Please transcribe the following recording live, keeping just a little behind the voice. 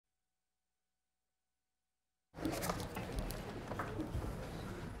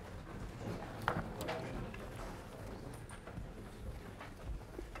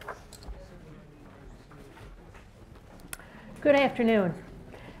Good afternoon.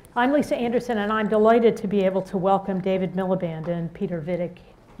 I'm Lisa Anderson, and I'm delighted to be able to welcome David Miliband and Peter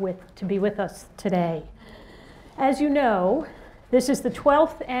Wittig to be with us today. As you know, this is the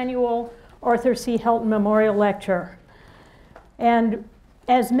 12th annual Arthur C. Helton Memorial Lecture. And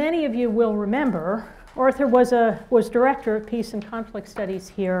as many of you will remember, Arthur was Director of Peace and Conflict Studies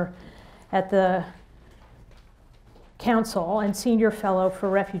here at the Council and Senior Fellow for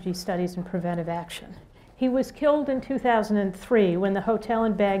Refugee Studies and Preventive Action. He was killed in 2003 when the hotel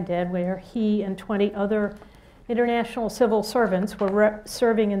in Baghdad, where he and 20 other international civil servants were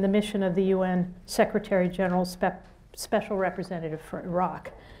serving in the mission of the UN Secretary General's Special Representative for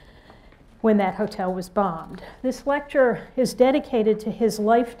Iraq, when that hotel was bombed. This lecture is dedicated to his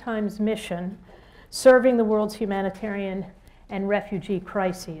lifetime's mission, serving the world's humanitarian and refugee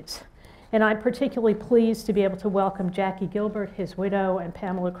crises. And I'm particularly pleased to be able to welcome Jackie Gilbert, his widow, and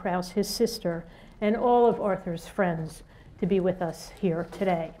Pamela Krause, his sister, and all of Arthur's friends to be with us here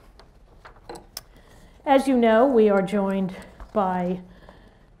today. As you know, we are joined by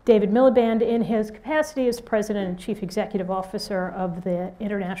David Miliband in his capacity as President and Chief Executive Officer of the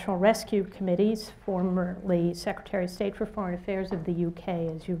International Rescue Committees, formerly Secretary of State for Foreign Affairs of the UK,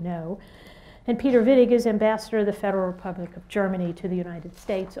 as you know. And Peter Wittig is Ambassador of the Federal Republic of Germany to the United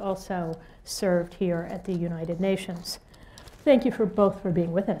States, also served here at the United Nations. Thank you both for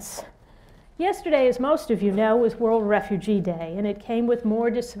being with us. Yesterday, as most of you know, was World Refugee Day, and it came with more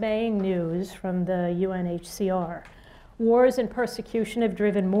dismaying news from the UNHCR. Wars and persecution have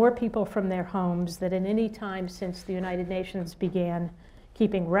driven more people from their homes than at any time since the United Nations began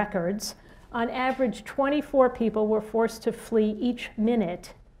keeping records. On average, 24 people were forced to flee each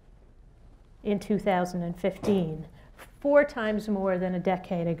minute in 2015, 4 times more than a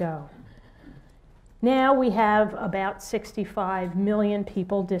decade ago. Now we have about 65 million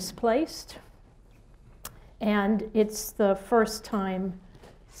people displaced, and it's the first time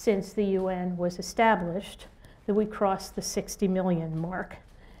since the UN was established that we crossed the 60 million mark.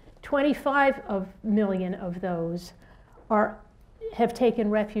 25 million of those have taken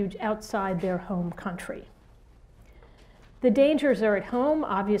refuge outside their home country. The dangers are at home,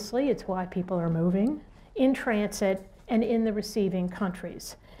 obviously, it's why people are moving, in transit, and in the receiving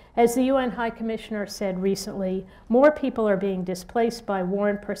countries. As the UN High Commissioner said recently, more people are being displaced by war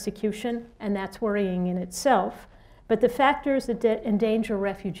and persecution, and that's worrying in itself, but the factors that endanger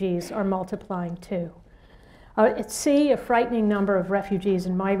refugees are multiplying too. At sea, a frightening number of refugees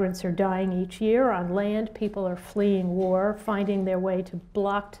and migrants are dying each year. On land, people are fleeing war, finding their way to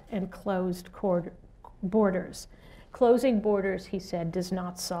blocked and closed borders. Closing borders, he said, does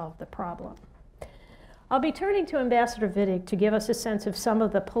not solve the problem. I'll be turning to Ambassador Wittig to give us a sense of some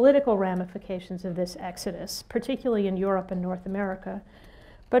of the political ramifications of this exodus, particularly in Europe and North America.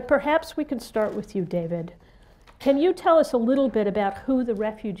 But perhaps we can start with you, David. Can you tell us a little bit about who the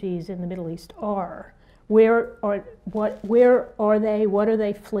refugees in the Middle East are? Where are they? What are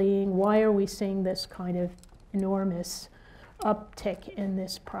they fleeing? Why are we seeing this kind of enormous uptick in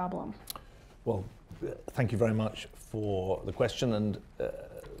this problem? Well, thank you very much for the question, and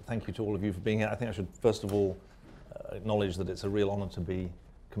thank you to all of you for being here. I think I should first of all acknowledge that it's a real honor to be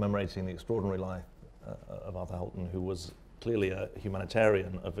commemorating the extraordinary life of Arthur Helton, who was clearly a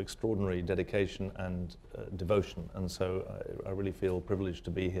humanitarian of extraordinary dedication and devotion, and so I really feel privileged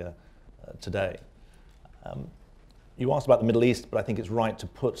to be here today. You asked about the Middle East, but I think it's right to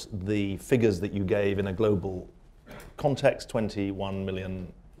put the figures that you gave in a global context: 21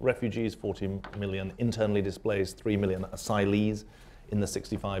 million refugees, 40 million internally displaced, 3 million asylees in the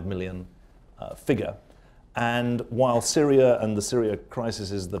 65 million figure. And while Syria and the Syria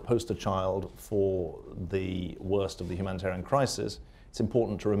crisis is the poster child for the worst of the humanitarian crisis, it's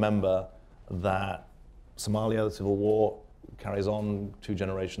important to remember that Somalia, the civil war, carries on 2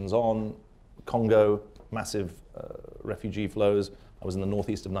 generations on. Congo, massive refugee flows. I was in the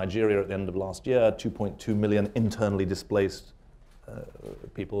northeast of Nigeria at the end of last year, 2.2 million internally displaced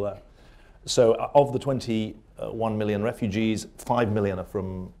people there. So of the 21 million refugees, 5 million are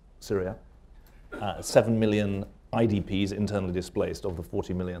from Syria, 7 million IDPs, internally displaced, of the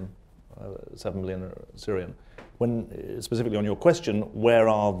 40 million, 7 million are Syrian. When, specifically on your question, where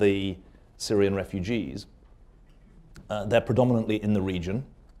are the Syrian refugees? They're predominantly in the region.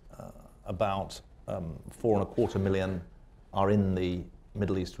 About 4.25 million are in the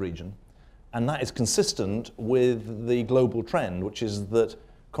Middle East region. And that is consistent with the global trend, which is that,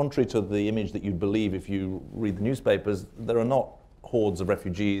 contrary to the image that you'd believe if you read the newspapers, there are not hordes of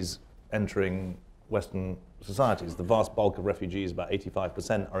refugees entering Western societies. The vast bulk of refugees, about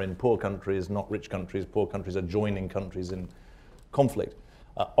 85%, are in poor countries, not rich countries. Poor countries are joining countries in conflict.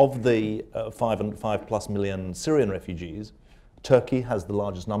 Of the 5+ million Syrian refugees, Turkey has the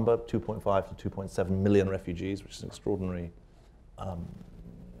largest number, 2.5 to 2.7 million refugees, which is an extraordinary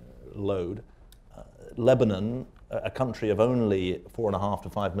load. Lebanon, a country of only 4.5 to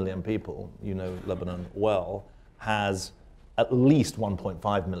 5 million people, you know Lebanon well, has at least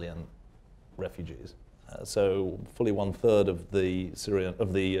 1.5 million refugees. So fully 1/3 of the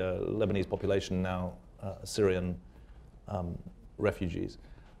Lebanese population now Syrian refugees.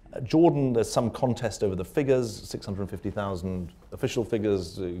 Jordan, there's some contest over the figures, 650,000 official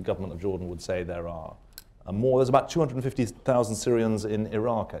figures. The government of Jordan would say there are more. There's about 250,000 Syrians in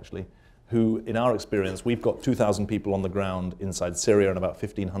Iraq, actually, who, in our experience, we've got 2,000 people on the ground inside Syria and about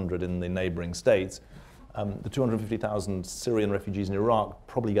 1,500 in the neighboring states. The 250,000 Syrian refugees in Iraq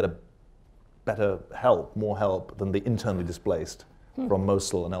probably get a better help, more help than the internally displaced from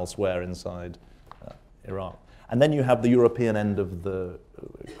Mosul and elsewhere inside Iraq. And then you have the European end of the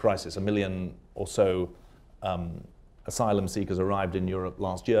crisis. 1 million or so asylum seekers arrived in Europe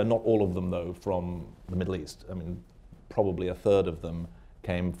last year. Not all of them, though, from the Middle East. I mean, probably 1/3 of them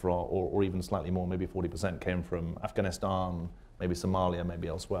came from, or even slightly more, maybe 40% came from Afghanistan, maybe Somalia, maybe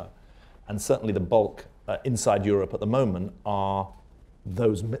elsewhere. And certainly the bulk inside Europe at the moment are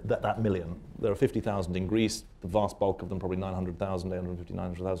that million. There are 50,000 in Greece. The vast bulk of them, probably 900,000, 850,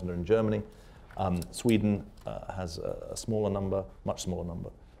 900,000 are in Germany. Sweden has a smaller number, much smaller number,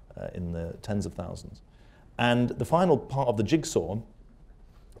 in the tens of thousands. And the final part of the jigsaw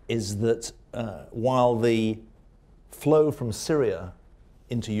is that while the flow from Syria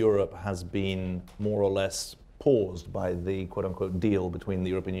into Europe has been more or less paused by the quote-unquote deal between the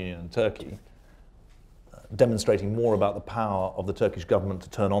European Union and Turkey, demonstrating more about the power of the Turkish government to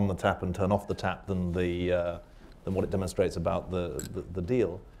turn on the tap and turn off the tap than what it demonstrates about the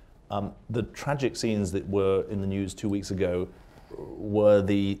deal. The tragic scenes that were in the news 2 weeks ago were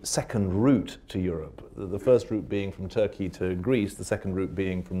the second route to Europe. The first route being from Turkey to Greece, the second route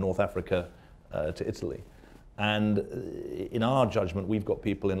being from North Africa to Italy. And in our judgment, we've got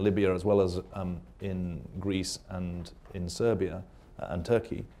people in Libya as well as in Greece and in Serbia and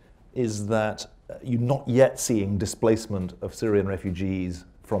Turkey, is that you're not yet seeing displacement of Syrian refugees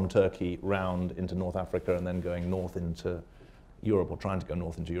from Turkey round into North Africa and then going north into Europe, or trying to go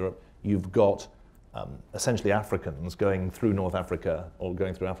north into Europe. You've got essentially Africans going through North Africa, or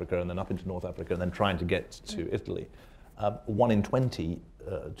going through Africa and then up into North Africa and then trying to get to Italy. 1 in 20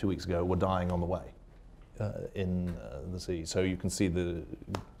 2 weeks ago were dying on the way in the sea. So you can see the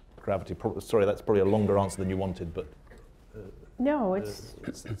gravity. Sorry, that's probably a longer answer than you wanted, but no, it's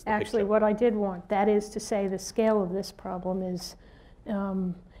actually picture. what I did want. That is to say, the scale of this problem is,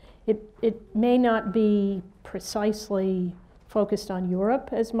 it may not be precisely focused on Europe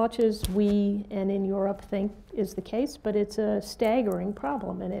as much as we and in Europe think is the case, but it's a staggering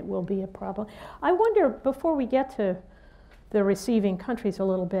problem, and it will be a problem. I wonder, before we get to the receiving countries a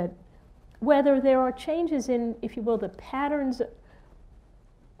little bit, whether there are changes in, if you will, the patterns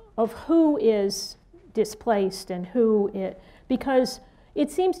of who is displaced and who it, because it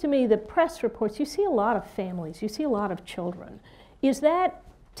seems to me the press reports, you see a lot of families, you see a lot of children. Is that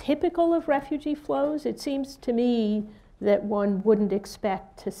typical of refugee flows? It seems to me that one wouldn't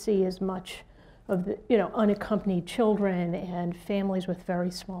expect to see as much of the, unaccompanied children and families with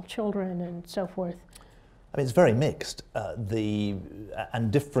very small children and so forth. I mean, it's very mixed.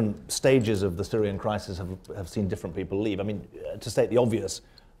 And different stages of the Syrian crisis have seen different people leave. I mean, to state the obvious,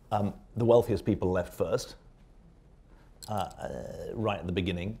 the wealthiest people left first, right at the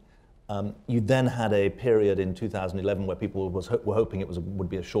beginning. You then had a period in 2011 where people were hoping it would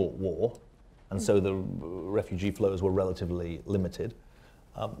be a short war, and so the refugee flows were relatively limited.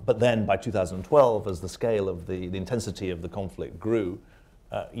 But then by 2012, as the scale of the intensity of the conflict grew,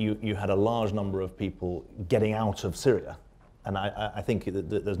 you had a large number of people getting out of Syria. And I think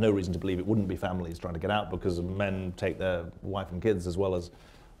that there's no reason to believe it wouldn't be families trying to get out, because men take their wife and kids, as well as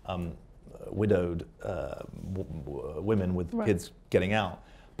widowed women with kids getting out.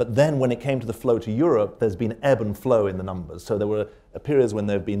 But then when it came to the flow to Europe, there's been ebb and flow in the numbers. So there were periods when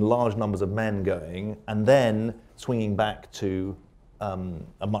there have been large numbers of men going, and then swinging back to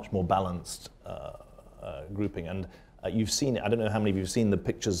a much more balanced grouping. And you've seen it. I don't know how many of you have seen the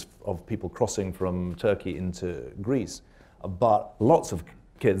pictures of people crossing from Turkey into Greece, but lots of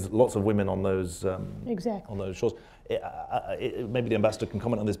kids, lots of women on those on those shores. Maybe the ambassador can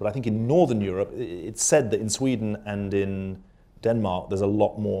comment on this, but I think in Northern Europe, it's said that in Sweden and in Denmark, there's a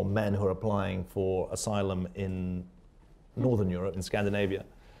lot more men who are applying for asylum in Northern Europe, in Scandinavia.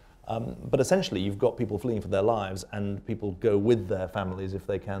 But essentially, you've got people fleeing for their lives, and people go with their families if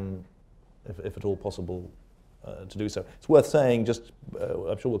they can, if at all possible, to do so. It's worth saying, just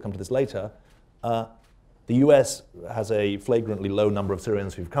I'm sure we'll come to this later, the The US has a flagrantly low number of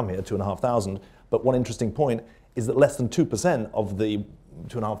Syrians who've come here, 2,500, but one interesting point is that less than 2% of the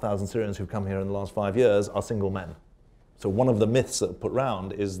 2,500 Syrians who've come here in the last 5 years are single men. So one of the myths that are put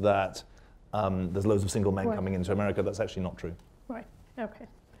around is that there's loads of single men Right. coming into America. That's actually not true. Right, okay.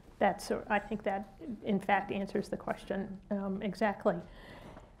 I think that, in fact, answers the question exactly.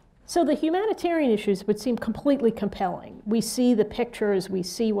 So the humanitarian issues would seem completely compelling. We see the pictures, we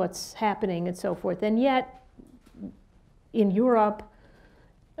see what's happening and so forth, and yet in Europe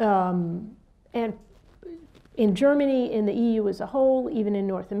and in Germany, in the EU as a whole, even in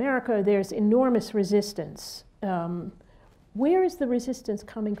North America, there's enormous resistance. Where is the resistance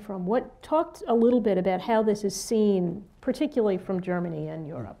coming from? Talk a little bit about how this is seen, particularly from Germany and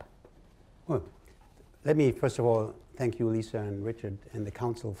Europe. Well, let me first of all thank you, Lisa and Richard and the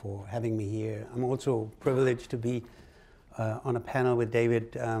Council for having me here. I'm also privileged to be on a panel with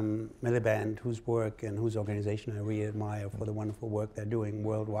David Miliband, whose work and whose organization I really admire for the wonderful work they're doing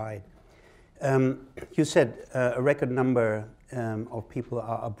worldwide. You said a record number of people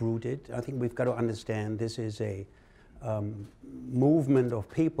are uprooted. I think we've got to understand this is a movement of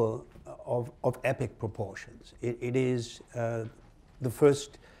people of epic proportions. It is the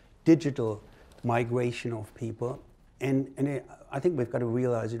first digital migration of people, and I think we've got to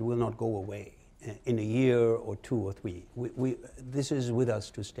realize it will not go away in a year or 2 or 3. This is with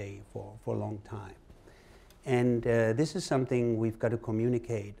us to stay for a long time. And this is something we've got to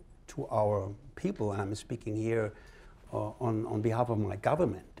communicate to our people, and I'm speaking here on behalf of my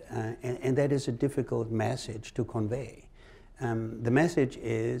government, and that is a difficult message to convey. The message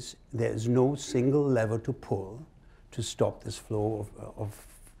is there's no single lever to pull to stop this flow of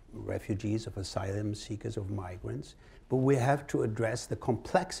refugees, of asylum seekers, of migrants, but we have to address the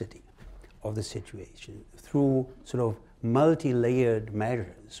complexity of the situation through sort of multi-layered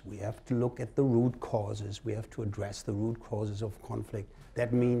measures. We have to look at the root causes. We have to address the root causes of conflict.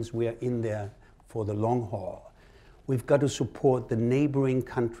 That means we are in there for the long haul. We've got to support the neighboring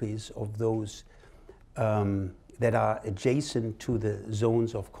countries of those that are adjacent to the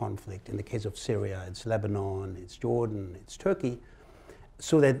zones of conflict. In the case of Syria, it's Lebanon, it's Jordan, it's Turkey,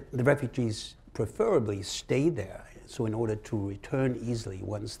 so that the refugees preferably stay there, so in order to return easily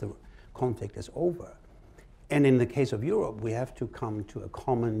once the conflict is over. And in the case of Europe, we have to come to a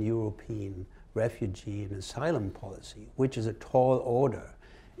common European refugee and asylum policy, which is a tall order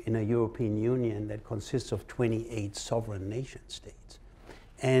in a European Union that consists of 28 sovereign nation states.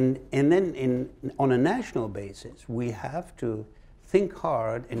 And then on a national basis, we have to think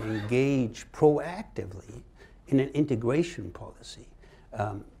hard and engage proactively in an integration policy.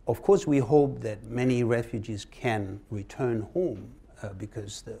 Of course, we hope that many refugees can return home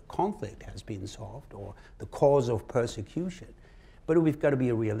because the conflict has been solved or the cause of persecution. But we've got to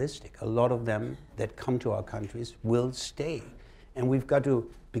be realistic. A lot of them that come to our countries will stay. And we've got to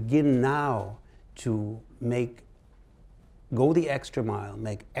begin now to go the extra mile,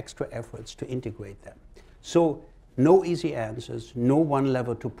 make extra efforts to integrate them. So no easy answers, no one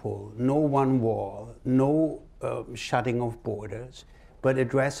lever to pull, no one wall, no shutting of borders, but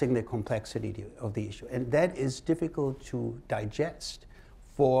addressing the complexity of the issue. And that is difficult to digest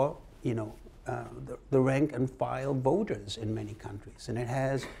for the rank and file voters in many countries. And it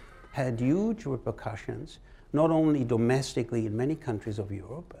has had huge repercussions, not only domestically in many countries of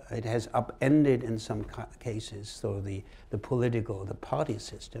Europe, it has upended in some cases so the political, the party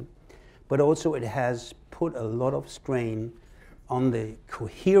system, but also it has put a lot of strain on the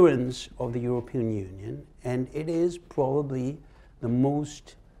coherence of the European Union, and it is probably the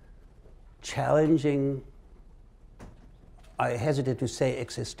most challenging, I hesitate to say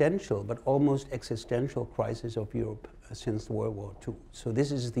existential, but almost existential crisis of Europe since World War II. So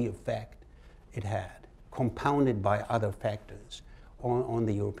this is the effect it had, compounded by other factors on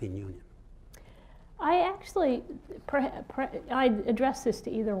the European Union. I actually, I'd address this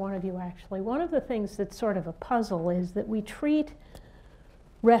to either one of you actually. One of the things that's sort of a puzzle is that we treat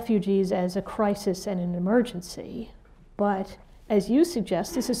refugees as a crisis and an emergency, but as you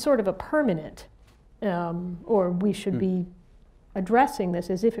suggest, this is sort of a permanent, or we should be addressing this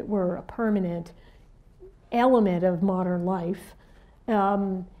as if it were a permanent element of modern life.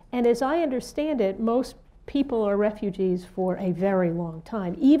 And as I understand it, most people are refugees for a very long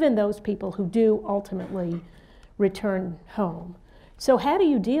time, even those people who do ultimately return home. So how do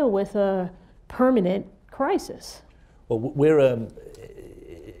you deal with a permanent crisis? Well, we're an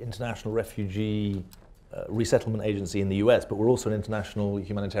international refugee resettlement agency in the US, but we're also an international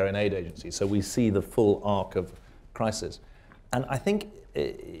humanitarian aid agency, so we see the full arc of crisis. And I think,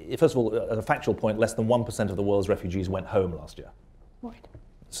 first of all, as a factual point, less than 1% of the world's refugees went home last year. Right.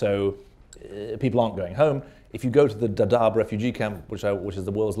 So people aren't going home. If you go to the Dadaab refugee camp, which is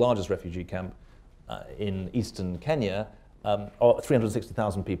the world's largest refugee camp in eastern Kenya,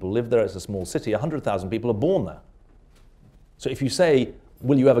 360,000 people live there. It's a small city. 100,000 people are born there. So if you say,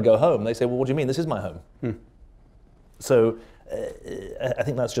 will you ever go home? They say, well, what do you mean? This is my home. So I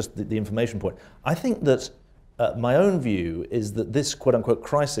think that's just the information point. I think that my own view is that this quote-unquote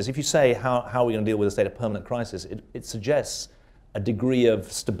crisis, if you say how are we going to deal with a state of permanent crisis, it suggests a degree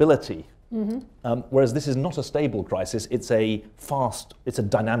of stability. Whereas this is not a stable crisis, it's a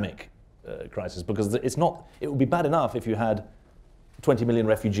dynamic crisis, because it would be bad enough if you had 20 million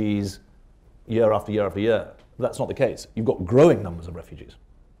refugees year after year after year. But that's not the case. You've got growing numbers of refugees.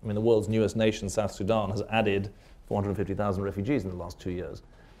 I mean, the world's newest nation, South Sudan, has added 450,000 refugees in the last 2 years.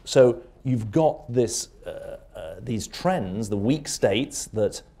 So you've got these trends, the weak states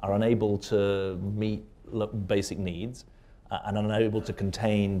that are unable to meet basic needs and unable to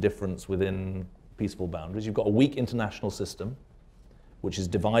contain difference within peaceful boundaries. You've got a weak international system, which is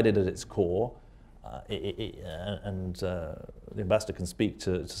divided at its core, and the ambassador can speak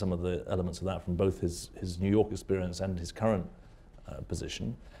to some of the elements of that from both his New York experience and his current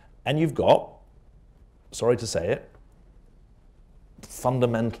position. And you've got, sorry to say it,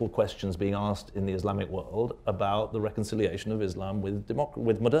 fundamental questions being asked in the Islamic world about the reconciliation of Islam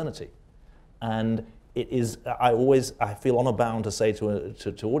with modernity. And it is, I feel honor bound to say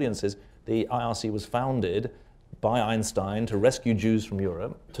to audiences, the IRC was founded by Einstein to rescue Jews from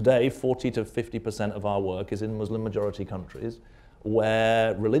Europe. Today, 40 to 50% of our work is in Muslim majority countries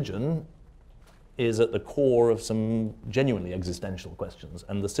where religion is at the core of some genuinely existential questions.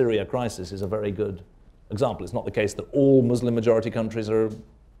 And the Syria crisis is a very good example. It's not the case that all Muslim majority countries are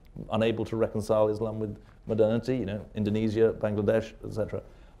unable to reconcile Islam with modernity, Indonesia, Bangladesh, etc.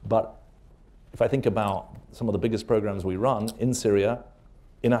 But if I think about some of the biggest programs we run in Syria,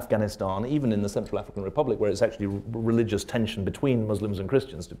 in Afghanistan, even in the Central African Republic, where it's actually religious tension between Muslims and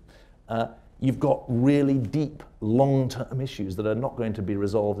Christians, you've got really deep, long-term issues that are not going to be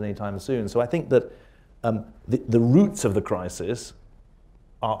resolved anytime soon. So I think that the roots of the crisis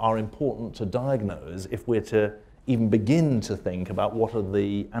are important to diagnose if we're to even begin to think about what are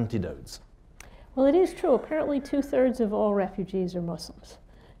the antidotes. Well, it is true. Apparently 2/3 of all refugees are Muslims,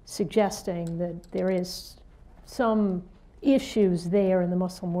 suggesting that there is some issues there in the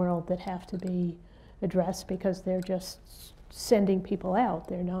Muslim world that have to be addressed because they're just sending people out.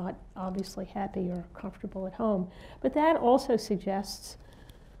 They're not obviously happy or comfortable at home. But that also suggests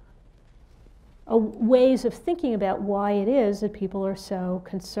ways of thinking about why it is that people are so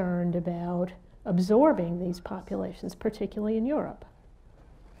concerned about absorbing these populations, particularly in Europe.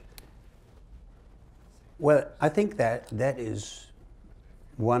 Well, I think that is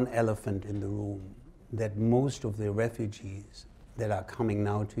one elephant in the room, that most of the refugees that are coming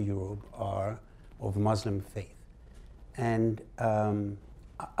now to Europe are of Muslim faith. And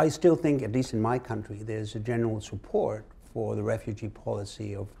I still think, at least in my country, there's a general support for the refugee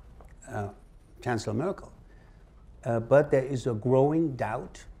policy of Chancellor Merkel. But there is a growing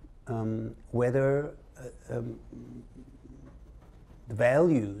doubt whether the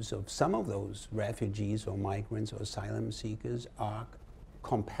values of some of those refugees or migrants or asylum seekers are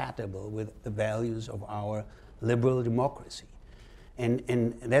compatible with the values of our liberal democracy.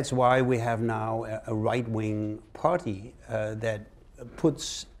 And that's why we have now a right-wing party that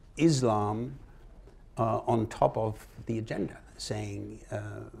puts Islam on top of the agenda, saying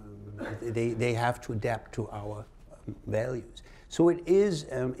they have to adapt to our values. So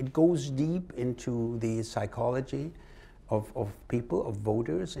it goes deep into the psychology of people, of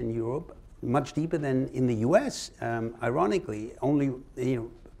voters in Europe, much deeper than in the US. Ironically,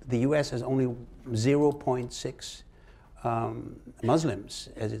 the US has only 0.6 Muslims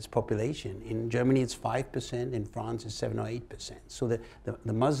as its population. In Germany it's 5%, in France it's 7 or 8%. So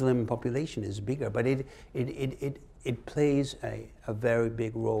the Muslim population is bigger, but it plays a very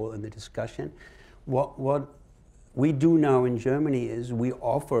big role in the discussion. What we do now in Germany is we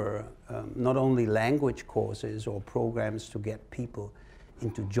offer not only language courses or programs to get people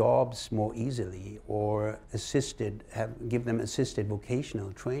into jobs more easily or give them assisted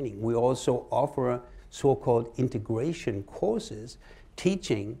vocational training. We also offer so-called integration courses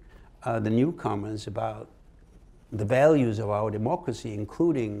teaching the newcomers about the values of our democracy,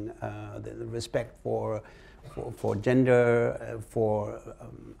 including the respect for gender, for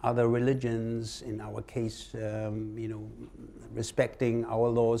other religions, in our case, respecting our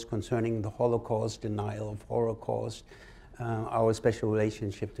laws concerning the Holocaust, denial of Holocaust, our special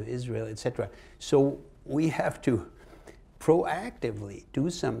relationship to Israel, etc. So we have to proactively do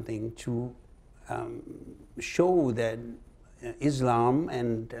something to show that Islam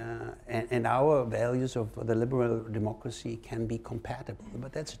and our values of the liberal democracy can be compatible,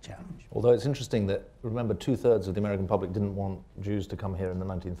 but that's a challenge. Although it's interesting that, remember, 2/3 of the American public didn't want Jews to come here in the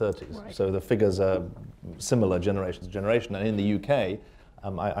 1930s. Right. So the figures are similar generation to generation. And in the UK,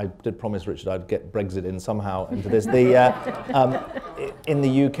 I did promise Richard I'd get Brexit in somehow into this. In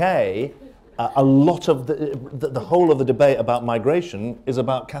the UK, a lot of the whole of the debate about migration is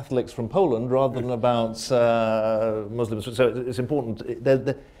about Catholics from Poland rather than about Muslims. So it's important.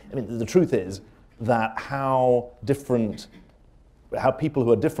 I mean, the truth is that how people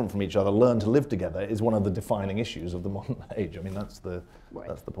who are different from each other learn to live together is one of the defining issues of the modern age. I mean, that's the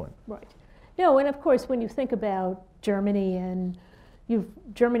point. Right. No, and of course, when you think about Germany, and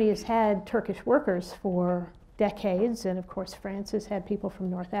Germany has had Turkish workers for decades, and of course France has had people from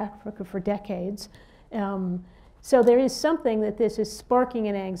North Africa for decades. So there is something that this is sparking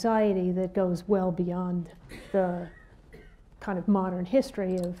an anxiety that goes well beyond the kind of modern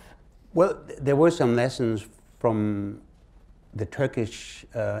history of... Well, there were some lessons from the Turkish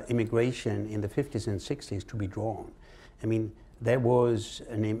immigration in the 50s and 60s to be drawn. I mean, there was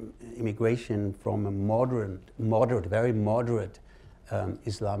an immigration from a very moderate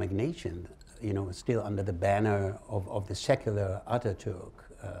Islamic nation, you know, still under the banner of the secular Atatürk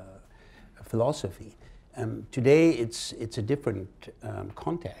philosophy. Today, it's a different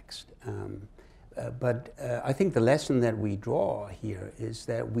context. But I think the lesson that we draw here is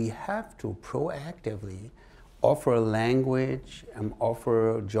that we have to proactively offer language,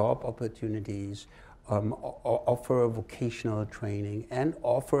 offer job opportunities, offer vocational training, and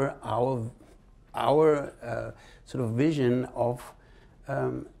offer our sort of vision of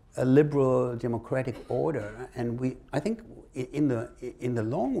a liberal democratic order. And I think in the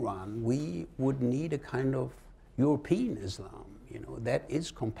long run, we would need a kind of European Islam, you know, that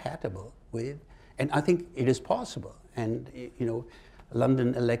is compatible with, and I think it is possible. And, you know,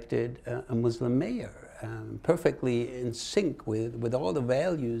 London elected a Muslim mayor, perfectly in sync with all the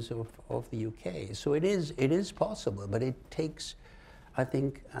values of the UK. So it is possible, but it takes, I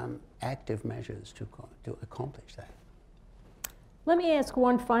think, active measures to accomplish that. Let me ask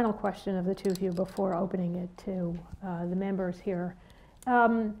one final question of the two of you before opening it to the members here.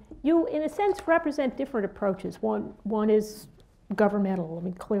 You, in a sense, represent different approaches. One is governmental. I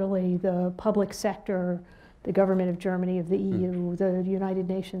mean, clearly the public sector, the government of Germany, of the EU, the United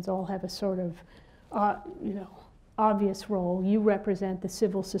Nations all have a sort of, you know, obvious role. You represent the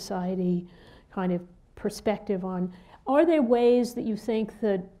civil society kind of perspective on. Are there ways that you think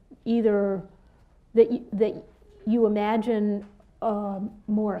that either that you imagine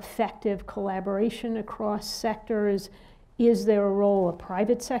more effective collaboration across sectors? Is there a role a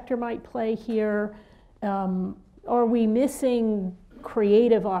private sector might play here? Are we missing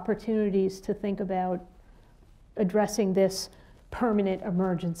creative opportunities to think about addressing this permanent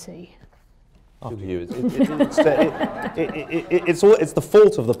emergency? After you. It's the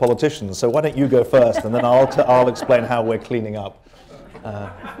fault of the politicians, so why don't you go first, and then I'll explain how we're cleaning up.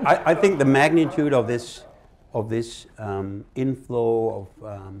 I think the magnitude of this inflow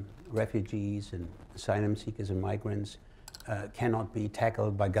of refugees and asylum seekers and migrants cannot be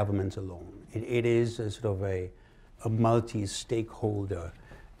tackled by governments alone. It is a sort of a multi-stakeholder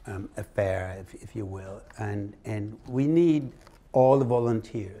affair, if you will, and we need all the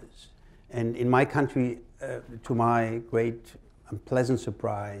volunteers. And in my country, to my great and pleasant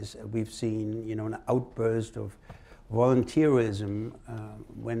surprise, we've seen, you know, an outburst of volunteerism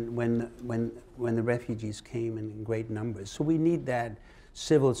when the refugees came in great numbers. So we need that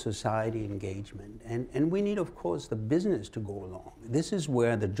civil society engagement, and we need, of course, the business to go along. This is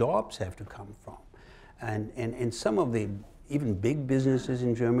where the jobs have to come from, and some of the even big businesses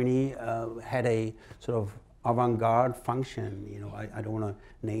in Germany had a sort of avant-garde function. You know, I don't want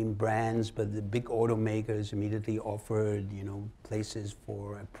to name brands, but the big automakers immediately offered, you know, places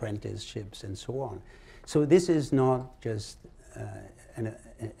for apprenticeships and so on. So this is not just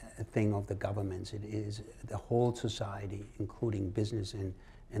a thing of the governments. It is the whole society, including business and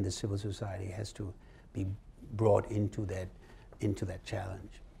the civil society, has to be brought into that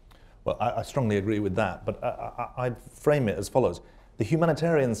challenge. Well, I strongly agree with that, but I'd frame it as follows. The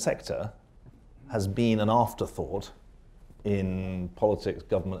humanitarian sector has been an afterthought in politics,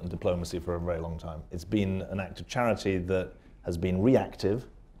 government, and diplomacy for a very long time. It's been an act of charity that has been reactive,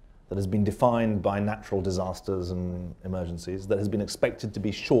 that has been defined by natural disasters and emergencies, that has been expected to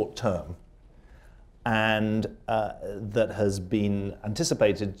be short-term, and that has been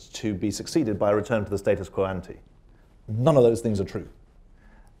anticipated to be succeeded by a return to the status quo ante. None of those things are true.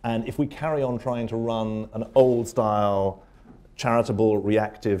 And if we carry on trying to run an old-style, charitable,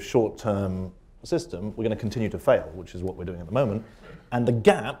 reactive, short-term system, we're going to continue to fail, which is what we're doing at the moment. And the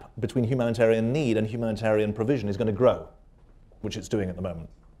gap between humanitarian need and humanitarian provision is going to grow, which it's doing at the moment.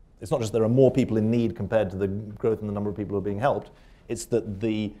 It's not just there are more people in need compared to the growth in the number of people who are being helped, it's that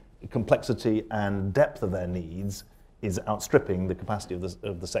the complexity and depth of their needs is outstripping the capacity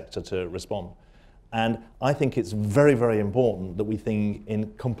of the sector to respond. And I think it's very, very important that we think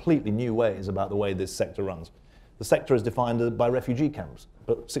in completely new ways about the way this sector runs. The sector is defined by refugee camps,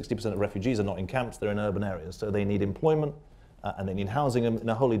 but 60% of refugees are not in camps, they're in urban areas, so they need employment and they need housing in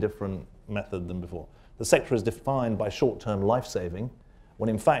a wholly different method than before. The sector is defined by short-term life-saving, when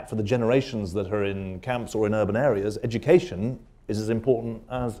in fact for the generations that are in camps or in urban areas, education is as important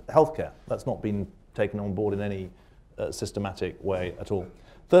as healthcare. That's not been taken on board in any systematic way at all.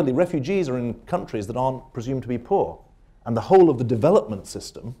 Thirdly, refugees are in countries that aren't presumed to be poor, and the whole of the development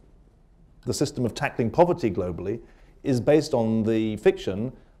system, the system of tackling poverty globally, is based on the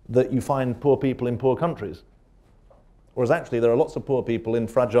fiction that you find poor people in poor countries. Whereas actually there are lots of poor people in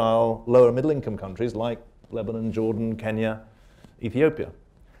fragile, lower middle income countries like Lebanon, Jordan, Kenya, Ethiopia.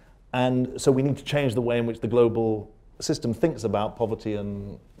 And so we need to change the way in which the global system thinks about poverty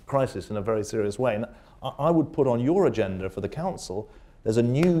and crisis in a very serious way. And I would put on your agenda for the Council, there's a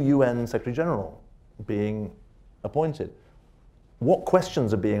new UN Secretary General being appointed. What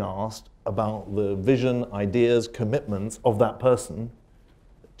questions are being asked about the vision, ideas, commitments of that person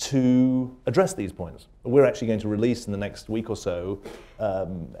to address these points? We're actually going to release in the next week or so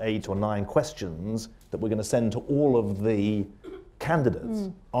 8 or 9 questions that we're going to send to all of the candidates,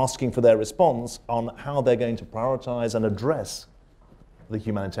 asking for their response on how they're going to prioritize and address the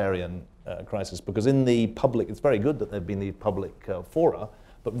humanitarian crisis. Because in the public, it's very good that there have been the public fora,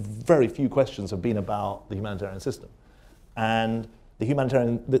 but very few questions have been about the humanitarian system. And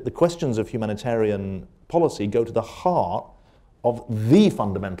the questions of humanitarian policy go to the heart of the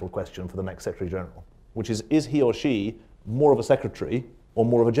fundamental question for the next Secretary General, which is he or she more of a secretary or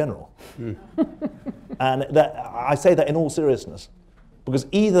more of a general? And I say that in all seriousness, because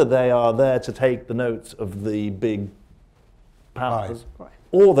either they are there to take the notes of the big powers,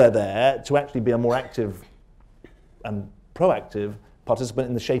 or they're there to actually be a more active and proactive participant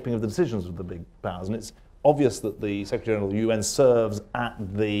in the shaping of the decisions of the big powers. And it's obvious that the Secretary General of the UN serves at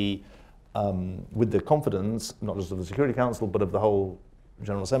the, with the confidence, not just of the Security Council, but of the whole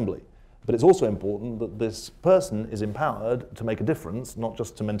General Assembly. But it's also important that this person is empowered to make a difference, not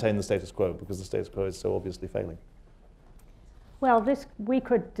just to maintain the status quo, because the status quo is so obviously failing. Well, we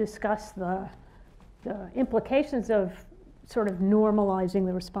could discuss the implications of sort of normalizing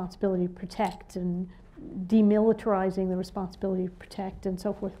the responsibility to protect and demilitarizing the responsibility to protect and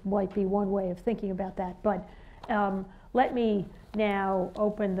so forth might be one way of thinking about that. But let me now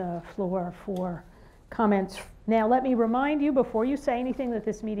open the floor for comments. Now, let me remind you before you say anything that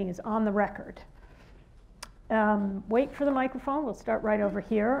this meeting is on the record. Wait for the microphone. We'll start right over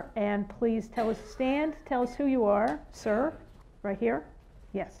here. And please tell us who you are, sir. Right here?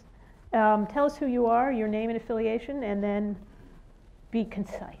 Yes. Tell us who you are, your name and affiliation, and then be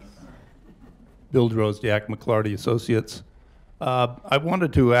concise. Bill Drozdiak, McClarty Associates. I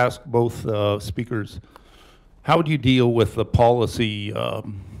wanted to ask both speakers, how do you deal with the policy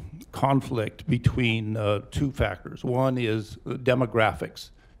conflict between 2 factors? One is demographics.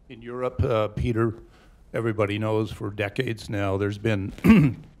 In Europe, Peter, everybody knows for decades now, there's been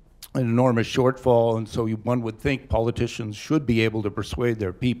an enormous shortfall, and so one would think politicians should be able to persuade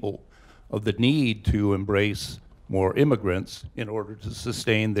their people of the need to embrace more immigrants in order to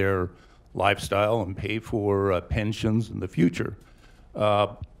sustain their lifestyle and pay for pensions in the future.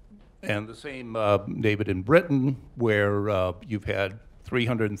 And the same, David, in Britain, where you've had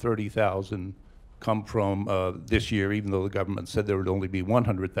 330,000 come from this year, even though the government said there would only be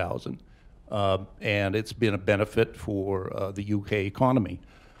 100,000. And it's been a benefit for the UK economy.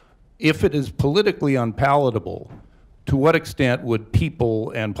 If it is politically unpalatable, to what extent would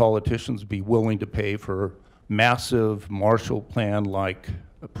people and politicians be willing to pay for massive Marshall Plan-like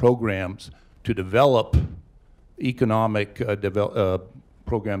programs to develop economic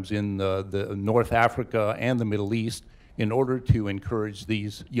programs in the North Africa and the Middle East in order to encourage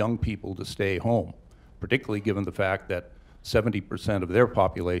these young people to stay home, particularly given the fact that 70% of their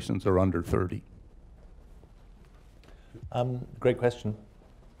populations are under 30? Great question.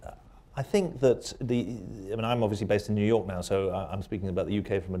 I think that I'm obviously based in New York now, so I'm speaking about the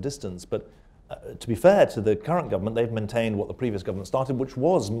UK from a distance, but to be fair to the current government, they've maintained what the previous government started, which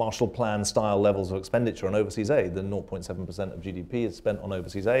was Marshall Plan style levels of expenditure on overseas aid. The 0.7% of GDP is spent on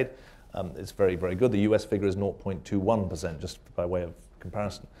overseas aid. It's very, very good. The US figure is 0.21%, just by way of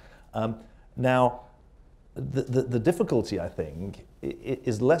comparison. Now, the difficulty, I think,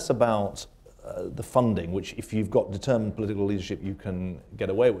 is less about the funding, which if you've got determined political leadership you can get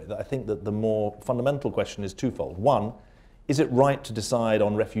away with. I think that the more fundamental question is twofold. One, is it right to decide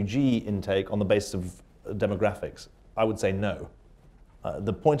on refugee intake on the basis of demographics? I would say no.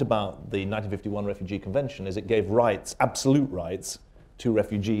 The point about the 1951 Refugee Convention is it gave rights, absolute rights, to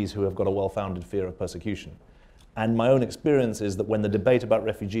refugees who have got a well-founded fear of persecution. And my own experience is that when the debate about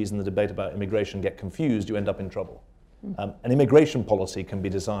refugees and the debate about immigration get confused, you end up in trouble. An immigration policy can be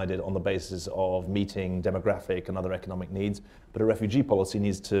decided on the basis of meeting demographic and other economic needs, but a refugee policy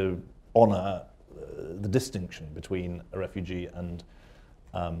needs to honour the distinction between a refugee and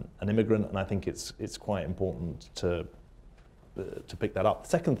an immigrant, and I think it's quite important to pick that up. The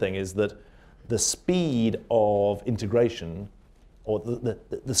second thing is that the speed of integration, or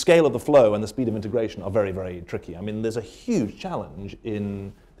the scale of the flow and the speed of integration are very, very tricky. I mean, there's a huge challenge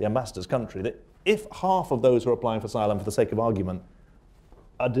in the ambassador's country that if half of those who are applying for asylum, for the sake of argument,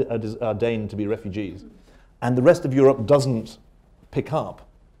 are deigned to be refugees, and the rest of Europe doesn't pick up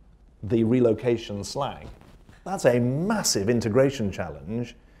the relocation slack, that's a massive integration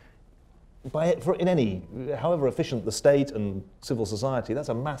challenge. In any, however efficient the state and civil society, that's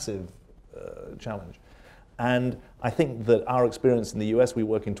a massive challenge. And I think that our experience in the US, we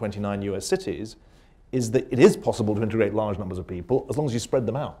work in 29 US cities, is that it is possible to integrate large numbers of people as long as you spread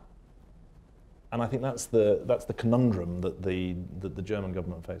them out. And I think that's the conundrum that the German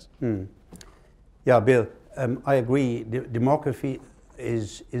government face. Yeah, Bill, I agree. Demography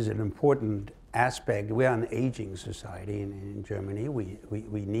is an important aspect. We are an aging society in Germany.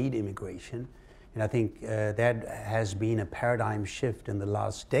 We need immigration. And I think that has been a paradigm shift in the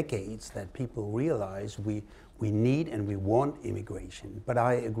last decades, that people realize we need and we want immigration. But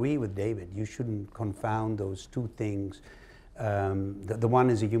I agree with David, you shouldn't confound those two things. The one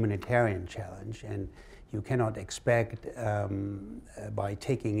is a humanitarian challenge, and you cannot expect by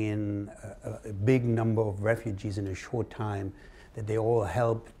taking in a big number of refugees in a short time that they all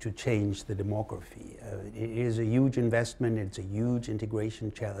help to change the demography. It is a huge investment, it's a huge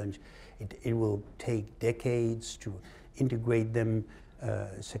integration challenge. It will take decades to integrate them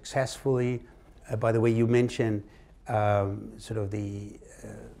successfully. By the way, you mentioned sort of the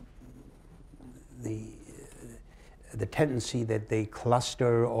tendency that they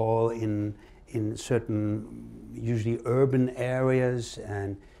cluster all in certain, usually urban areas,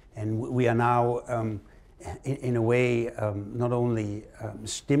 and we are now in a way not only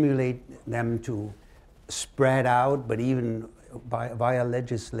stimulate them to spread out, but even via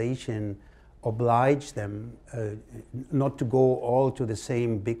legislation oblige them not to go all to the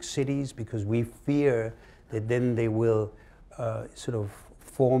same big cities, because we fear that then they will sort of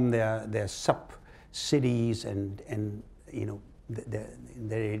form their sub-cities, and you know,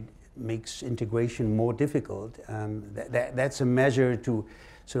 that it makes integration more difficult. That's a measure to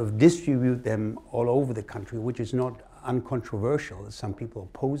sort of distribute them all over the country, which is not uncontroversial. Some people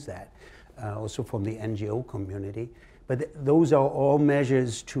oppose that, also from the NGO community. But those are all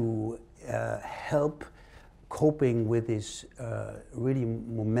measures to help coping with this really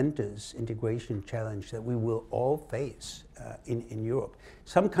momentous integration challenge that we will all face in Europe.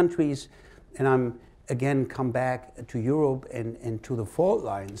 Some countries, and I'm again come back to Europe and to the fault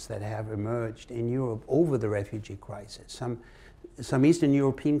lines that have emerged in Europe over the refugee crisis. Some Eastern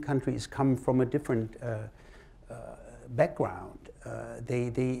European countries come from a different background.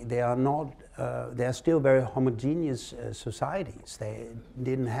 They are not. They are still very homogeneous societies. They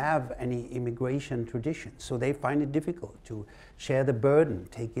didn't have any immigration traditions, so they find it difficult to share the burden,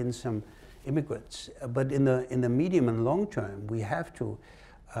 take in some immigrants. But in the medium and long term, we have to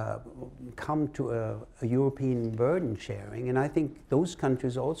come to a European burden sharing, and I think those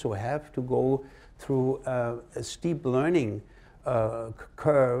countries also have to go through a steep learning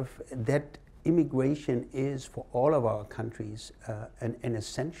curve that immigration is for all of our countries an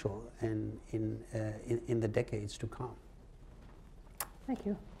essential in the decades to come. Thank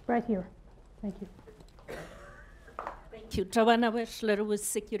you. Right here. Thank you. Thank you. Joanna Weschler with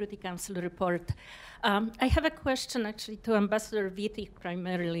Security Council Report. I have a question actually to Ambassador Wittig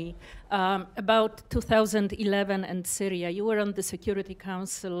primarily about 2011 and Syria. You were on the Security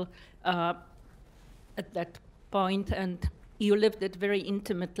Council at that point, and you lived it very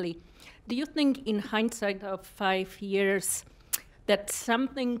intimately. Do you think, in hindsight of 5 years, that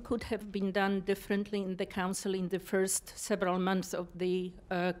something could have been done differently in the Council in the first several months of the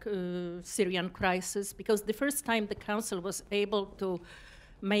Syrian crisis? Because the first time the Council was able to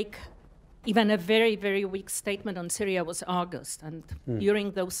make even a very, very weak statement on Syria was August. And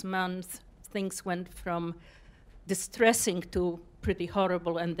during those months, things went from distressing to pretty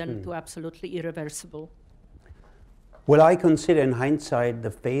horrible and then to absolutely irreversible. Well, I consider in hindsight the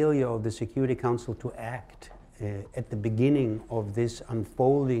failure of the Security Council to act at the beginning of this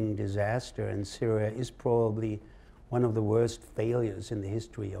unfolding disaster in Syria is probably one of the worst failures in the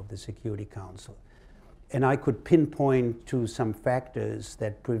history of the Security Council. And I could pinpoint to some factors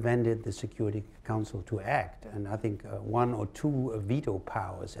that prevented the Security Council to act. And I think one or two veto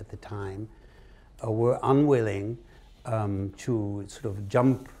powers at the time were unwilling to sort of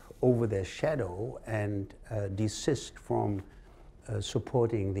jump over their shadow and desist from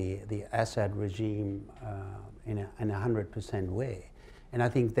supporting the Assad regime in a 100% way. And I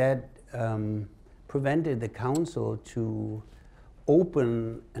think that prevented the council to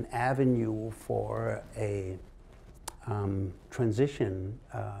open an avenue for a transition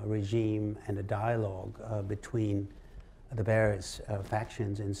regime and a dialogue between the various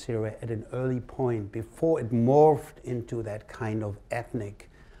factions in Syria at an early point before it morphed into that kind of ethnic,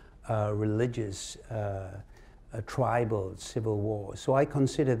 religious, tribal civil war. So I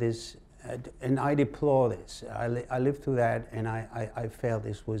consider this, and I deplore this. I lived through that, and I felt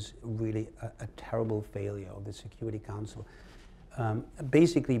this was really a terrible failure of the Security Council,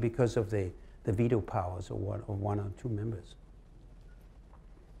 basically because of the veto powers of one or two members.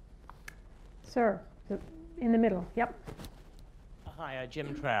 Sir, in the middle, yep. Hi,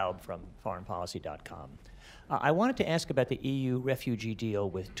 Jim Traub from foreignpolicy.com. I wanted to ask about the EU refugee deal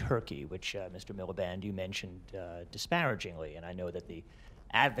with Turkey, which, Mr. Miliband, you mentioned disparagingly, and I know that the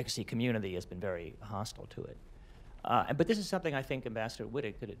advocacy community has been very hostile to it. But this is something I think Ambassador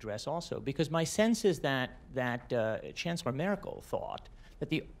Wittig could address also, because my sense is that Chancellor Merkel thought that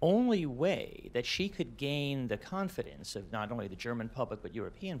the only way that she could gain the confidence of not only the German public but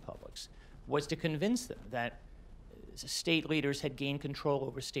European publics was to convince them that state leaders had gained control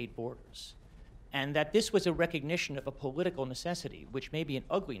over state borders, and that this was a recognition of a political necessity, which may be an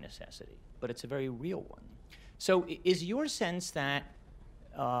ugly necessity, but it's a very real one. So is your sense that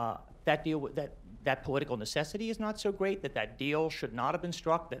that political necessity is not so great, that deal should not have been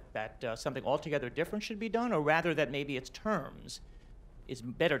struck, that something altogether different should be done, or rather that maybe its terms, its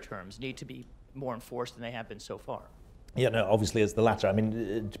better terms, need to be more enforced than they have been so far? Yeah, no, obviously it's the latter. I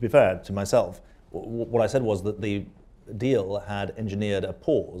mean, to be fair to myself, what I said was that the deal had engineered a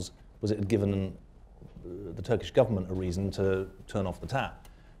pause, was it had given the Turkish government a reason to turn off the tap.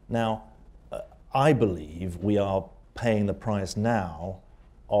 Now, I believe we are paying the price now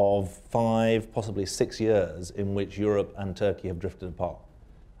of 5, possibly 6 years in which Europe and Turkey have drifted apart.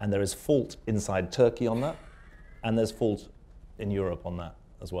 And there is fault inside Turkey on that, and there's fault in Europe on that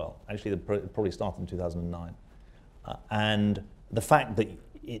as well. Actually, it probably started in 2009. And the fact that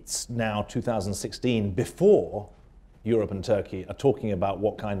it's now 2016 before Europe and Turkey are talking about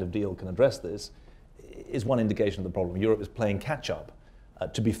what kind of deal can address this is one indication of the problem. Europe is playing catch-up.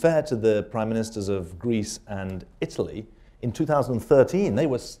 To be fair to the prime ministers of Greece and Italy, in 2013 they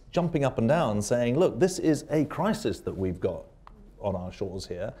were jumping up and down saying, look, this is a crisis that we've got on our shores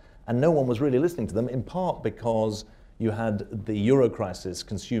here, and no one was really listening to them, in part because you had the Euro crisis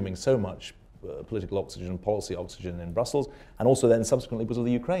consuming so much political oxygen, policy oxygen in Brussels, and also then subsequently because of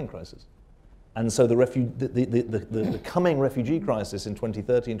the Ukraine crisis. And so the coming refugee crisis in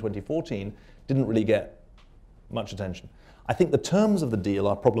 2013, 2014 didn't really get much attention. I think the terms of the deal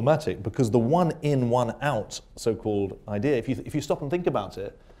are problematic because the one in, one out so-called idea, if you stop and think about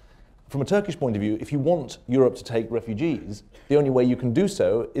it, from a Turkish point of view, if you want Europe to take refugees, the only way you can do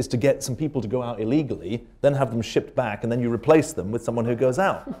so is to get some people to go out illegally, then have them shipped back, and then you replace them with someone who goes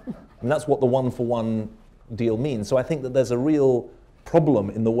out. And that's what the one-for-one deal means. So I think that there's a real problem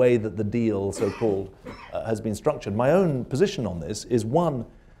in the way that the deal, so-called, has been structured. My own position on this is, one,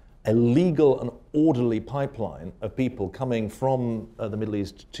 a legal and orderly pipeline of people coming from the Middle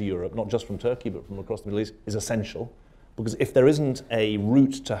East to Europe, not just from Turkey, but from across the Middle East, is essential. Because if there isn't a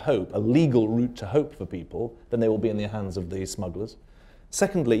route to hope, a legal route to hope for people, then they will be in the hands of the smugglers.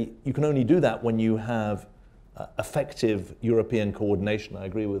 Secondly, you can only do that when you have effective European coordination. I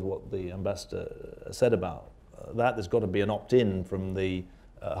agree with what the ambassador said about that. There's got to be an opt-in from the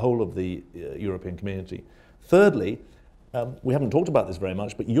whole of the European community. Thirdly, we haven't talked about this very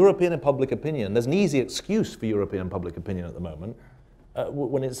much, but European public opinion, there's an easy excuse for European public opinion at the moment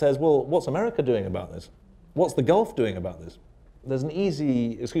when it says, well, what's America doing about this? What's the Gulf doing about this? There's an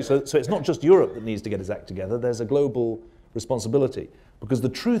easy excuse. So it's not just Europe that needs to get its act together, there's a global responsibility. Because the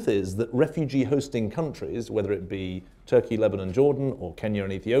truth is that refugee hosting countries, whether it be Turkey, Lebanon, Jordan, or Kenya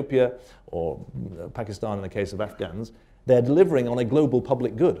and Ethiopia, or Pakistan in the case of Afghans, they're delivering on a global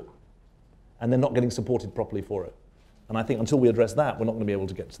public good. And they're not getting supported properly for it. And I think until we address that, we're not going to be able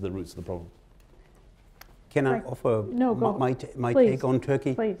to get to the roots of the problem. Can I Right. offer No, go. my Please. take on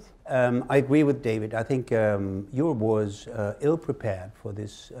Turkey? Please. I agree with David. I think Europe was ill-prepared for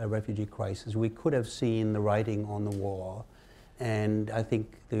this refugee crisis. We could have seen the writing on the wall, and I think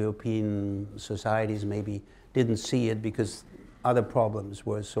the European societies maybe didn't see it because other problems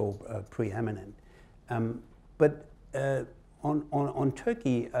were so preeminent. But on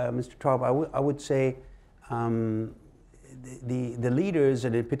Turkey, Mr. Traub, I would say the leaders,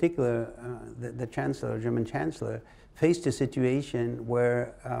 and in particular the Chancellor, German Chancellor, faced a situation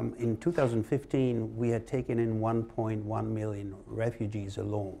where in 2015 we had taken in 1.1 million refugees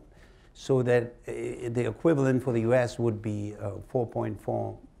alone, so that the equivalent for the US would be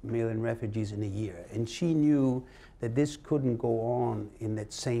 4.4 million refugees in a year. And she knew that this couldn't go on in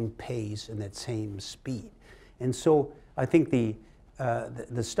that same pace and that same speed. And so I think the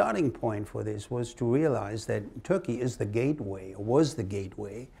starting point for this was to realize that Turkey is the gateway, or was the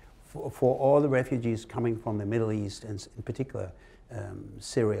gateway, for all the refugees coming from the Middle East, and in particular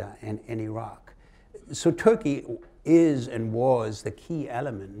Syria and Iraq. So Turkey is and was the key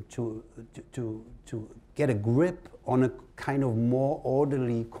element to get a grip on a kind of more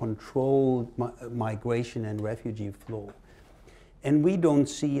orderly, controlled migration and refugee flow. And we don't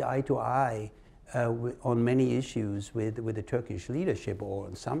see eye to eye on many issues with the Turkish leadership, or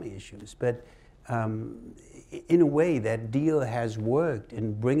on some issues, but in a way that deal has worked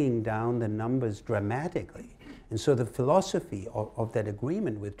in bringing down the numbers dramatically. And so the philosophy of that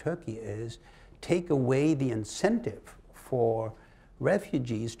agreement with Turkey is take away the incentive for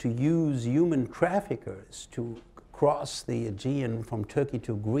refugees to use human traffickers to cross the Aegean from Turkey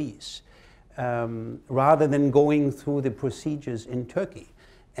to Greece, rather than going through the procedures in Turkey.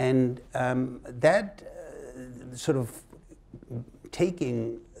 And that sort of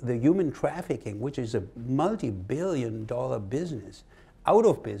taking the human trafficking, which is a multi-billion-dollar business, out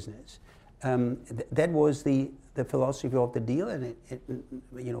of business, that was the philosophy of the deal. And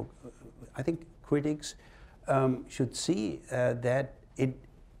you know, I think critics should see that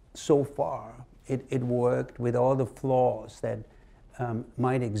so far it worked with all the flaws that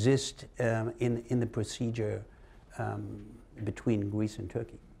might exist in the procedure between Greece and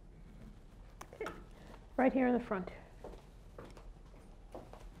Turkey. Okay. Right here in the front.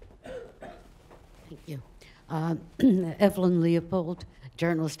 Thank you. Evelyn Leopold,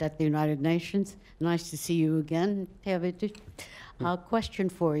 journalist at the United Nations. Nice to see you again, David. Question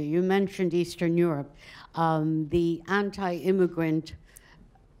for you. You mentioned Eastern Europe. The anti-immigrant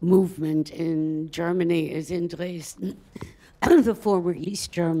movement in Germany is in Dresden, the former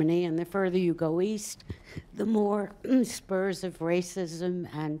East Germany, and the further you go east, the more spurs of racism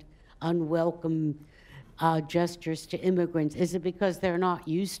and unwelcome gestures to immigrants. Is it because they're not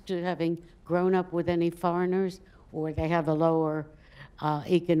used to having grown up with any foreigners, or they have a lower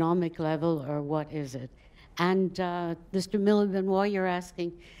economic level, or what is it? And Mr. Miliband, while you're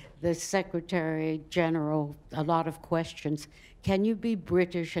asking the Secretary General a lot of questions, can you be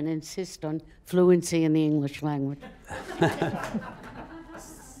British and insist on fluency in the English language?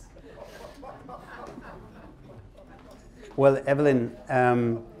 Well, Evelyn,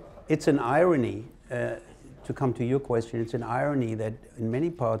 it's an irony, to come to your question, it's an irony that in many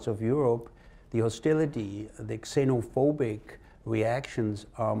parts of Europe, the hostility, the xenophobic reactions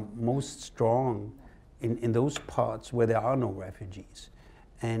are most strong in those parts where there are no refugees.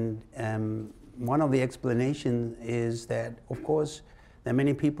 And one of the explanations is that, of course, there are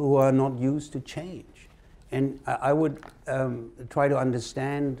many people who are not used to change. And I would try to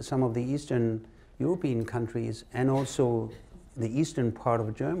understand some of the Eastern European countries and also the eastern part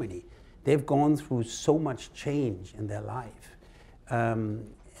of Germany. They've gone through so much change in their life.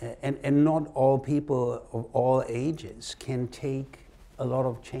 And not all people of all ages can take a lot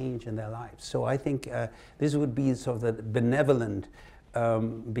of change in their lives. So I think this would be sort of the benevolent,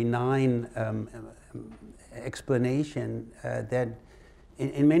 benign explanation that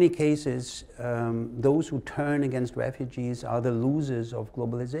in many cases, those who turn against refugees are the losers of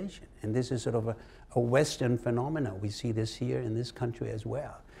globalization. And this is sort of a Western phenomenon. We see this here in this country as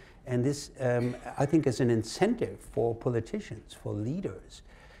well. And this, I think, is an incentive for politicians, for leaders,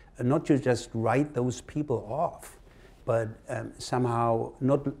 not to just write those people off, but somehow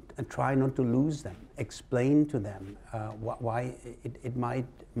try not to lose them, explain to them why it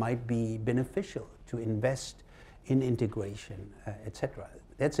might be beneficial to invest in integration, etc.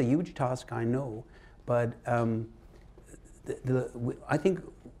 That's a huge task, I know, but I think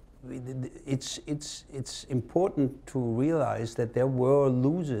it's important to realize that there were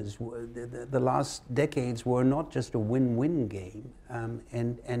losers. The last decades were not just a win-win game,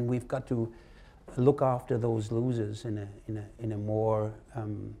 and we've got to look after those losers in a more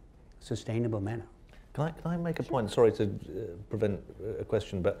sustainable manner. Can I make a point? Sorry to prevent a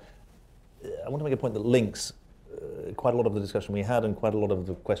question, but I want to make a point that links quite a lot of the discussion we had and quite a lot of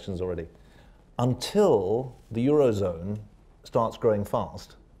the questions already. Until the Eurozone starts growing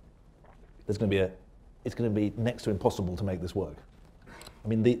fast, it's going to be next to impossible to make this work. I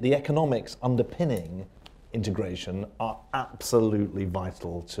mean, the economics underpinning integration are absolutely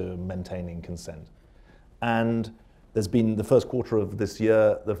vital to maintaining consent. And there's been the first quarter of this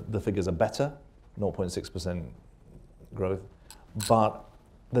year, the figures are better, 0.6% growth, but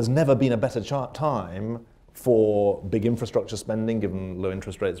there's never been a better time for big infrastructure spending, given low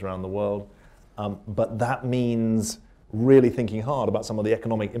interest rates around the world. But that means really thinking hard about some of the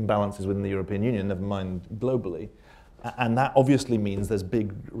economic imbalances within the European Union, never mind globally. And that obviously means there's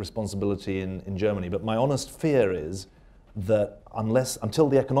big responsibility in Germany. But my honest fear is that until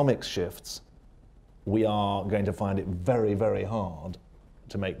the economics shifts, we are going to find it very, very hard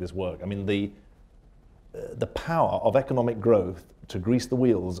to make this work. I mean, the power of economic growth to grease the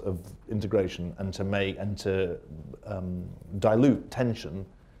wheels of integration and to dilute tension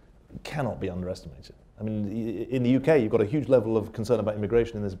cannot be underestimated. I mean, in the UK, you've got a huge level of concern about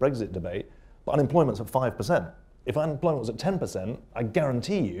immigration in this Brexit debate, but unemployment's at 5%. If unemployment was at 10%, I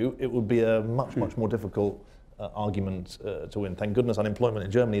guarantee you it would be a much, much more difficult argument to win. Thank goodness unemployment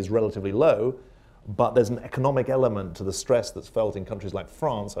in Germany is relatively low, but there's an economic element to the stress that's felt in countries like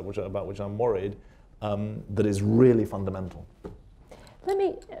France, about which I'm worried, that is really fundamental.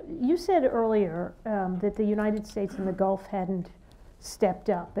 You said earlier that the United States and the Gulf hadn't stepped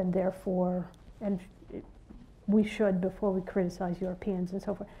up, and therefore, we should before we criticize Europeans and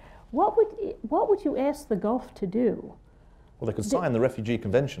so forth. What would you ask the Gulf to do? Well, they could sign the Refugee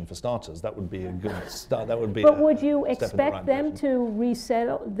Convention for starters. That would be a good start. That would be. But would you expect them to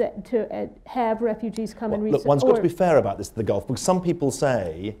resettle, to have refugees come and resettle? Look, one's got to be fair about this to the Gulf, because some people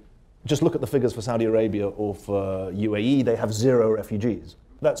say, just look at the figures for Saudi Arabia or for UAE, they have 0 refugees.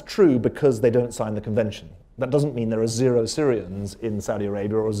 That's true because they don't sign the convention. That doesn't mean there are 0 Syrians in Saudi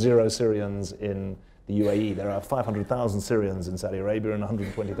Arabia or 0 Syrians in the UAE. There are 500,000 Syrians in Saudi Arabia and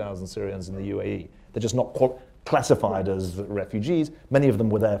 120,000 Syrians in the UAE. They're just not classified as refugees. Many of them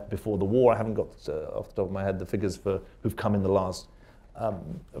were there before the war. I haven't got off the top of my head the figures for who've come in the last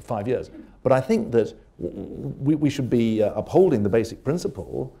 5 years. But I think that we should be upholding the basic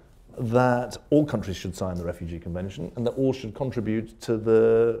principle that all countries should sign the Refugee Convention and that all should contribute to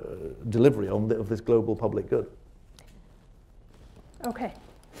the delivery of this global public good. Okay.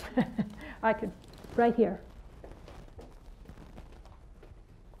 I could, right here.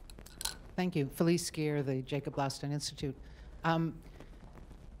 Thank you. Felice Gear, the Jacob Blaustein Institute.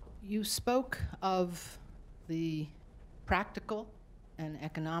 You spoke of the practical and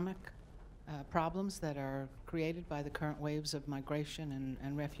economic problems that are created by the current waves of migration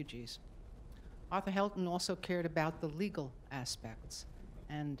and refugees. Arthur Helton also cared about the legal aspects.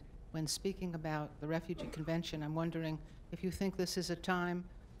 And when speaking about the Refugee Convention, I'm wondering if you think this is a time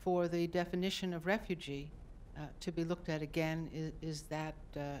for the definition of refugee to be looked at again. Is that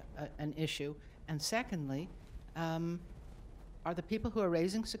an issue? And secondly, are the people who are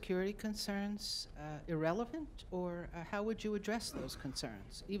raising security concerns irrelevant, or how would you address those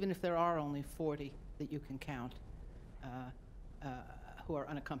concerns, even if there are only 40 that you can count who are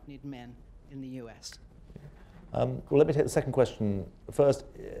unaccompanied men in the US? Well, let me take the second question first.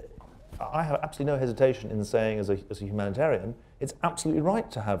 I have absolutely no hesitation in saying, as a humanitarian, it's absolutely right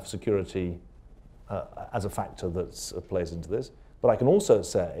to have security as a factor that plays into this. But I can also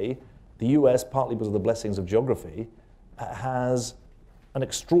say the US, partly because of the blessings of geography, has an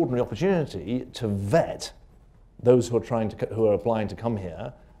extraordinary opportunity to vet those who are applying to come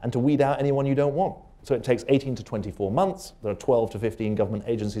here and to weed out anyone you don't want. So it takes 18 to 24 months. There are 12 to 15 government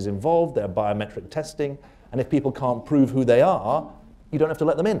agencies involved. There are biometric testing. And if people can't prove who they are, you don't have to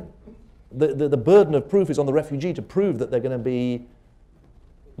let them in. The burden of proof is on the refugee to prove that they're going to be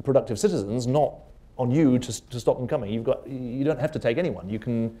productive citizens, not on you to stop them coming. You don't have to take anyone. You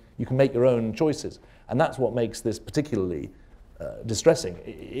can make your own choices. And that's what makes this particularly distressing.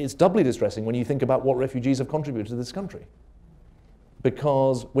 It's doubly distressing when you think about what refugees have contributed to this country.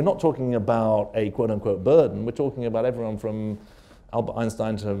 Because we're not talking about a quote-unquote burden. We're talking about everyone from Albert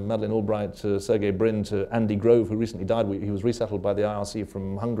Einstein to Madeleine Albright to Sergey Brin to Andy Grove, who recently died. He was resettled by the IRC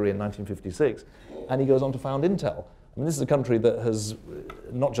from Hungary in 1956. And he goes on to found Intel. I mean, this is a country that has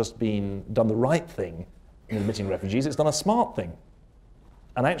not just done the right thing in admitting refugees, it's done a smart thing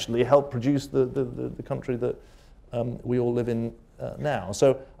and actually helped produce the country that we all live in now.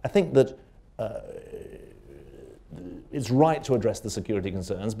 So I think that it's right to address the security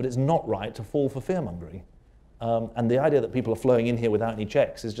concerns, but it's not right to fall for fear-mongering. And the idea that people are flowing in here without any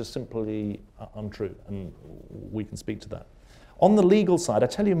checks is just simply untrue, and we can speak to that. On the legal side, I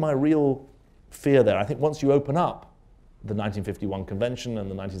tell you my real fear there. I think once you open up the 1951 Convention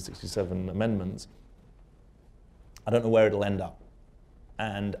and the 1967 amendments, I don't know where it'll end up.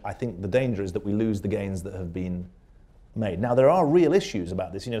 And I think the danger is that we lose the gains that have been made. Now, there are real issues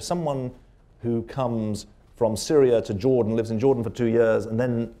about this. You know, someone who comes from Syria to Jordan, lives in Jordan for 2 years, and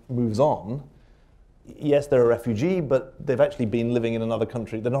then moves on, yes, they're a refugee, but they've actually been living in another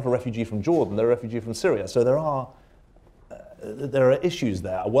country. They're not a refugee from Jordan, they're a refugee from Syria. So there are issues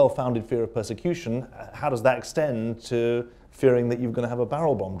there. A well-founded fear of persecution, how does that extend to fearing that you're going to have a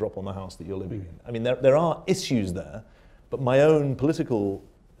barrel bomb drop on the house that you're living in? I mean, there are issues there, but my own political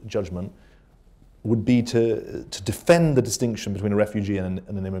judgment would be to defend the distinction between a refugee and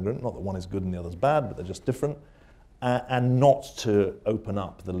an immigrant, not that one is good and the other's bad, but they're just different, and not to open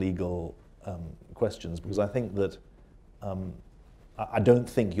up the legal questions, because I think that I don't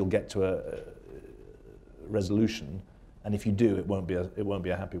think you'll get to a resolution, and if you do, it won't be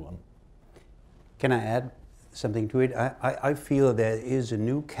a happy one. Can I add something to it? I feel there is a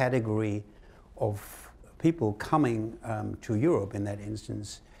new category of people coming to Europe in that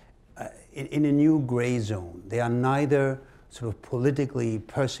instance in a new gray zone. They are neither sort of politically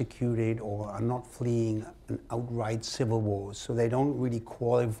persecuted or are not fleeing an outright civil war, so they don't really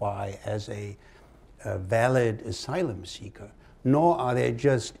qualify as a valid asylum seeker, nor are they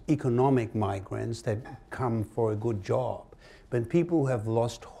just economic migrants that come for a good job, but people who have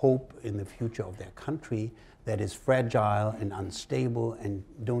lost hope in the future of their country that is fragile and unstable and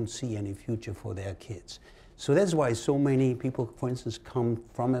don't see any future for their kids. So that's why so many people, for instance, come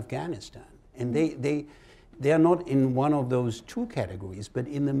from Afghanistan. And they are not in one of those two categories, but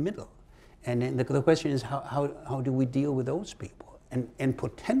in the middle. And then the question is, how do we deal with those people? And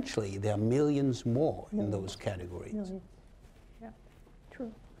potentially there are millions more in those categories. Millions. Yeah,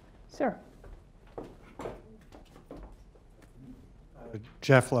 true. Sir.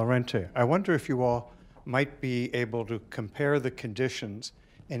 Jeff Laurenti, I wonder if you all might be able to compare the conditions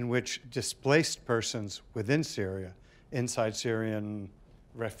in which displaced persons within Syria, inside Syrian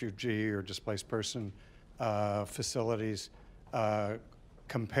refugee or displaced person facilities,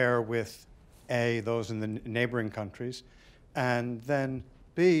 compare with A, those in the neighboring countries, and then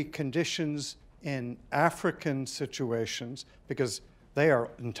B, conditions in African situations, because they are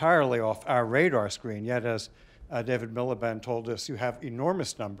entirely off our radar screen, yet as David Miliband told us, you have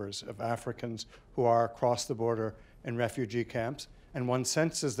enormous numbers of Africans who are across the border in refugee camps. And one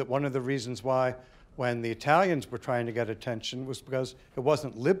senses that one of the reasons why, when the Italians were trying to get attention, was because it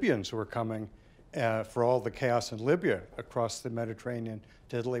wasn't Libyans who were coming for all the chaos in Libya across the Mediterranean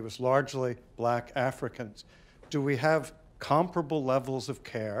to Italy. It was largely black Africans. Do we have comparable levels of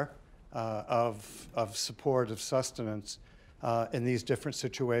care, of support, of sustenance in these different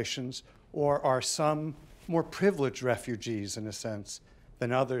situations? Or are some more privileged refugees, in a sense,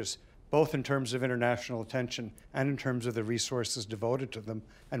 than others, both in terms of international attention and in terms of the resources devoted to them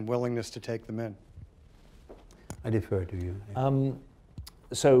and willingness to take them in? I defer to you.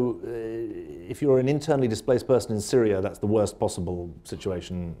 So if you're an internally displaced person in Syria, that's the worst possible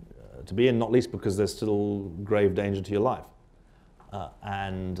situation to be in, not least because there's still grave danger to your life.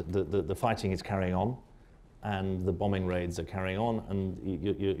 And the fighting is carrying on, and the bombing raids are carrying on, and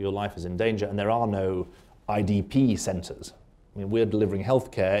your life is in danger, and there are no IDP centres. I mean, we're delivering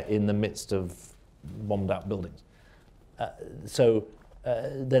healthcare in the midst of bombed out buildings.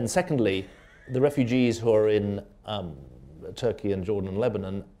 Then secondly, the refugees who are in Turkey and Jordan and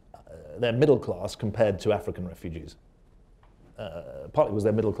Lebanon, they're middle class compared to African refugees. Partly because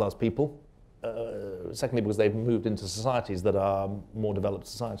they're middle class people, secondly because they've moved into societies that are more developed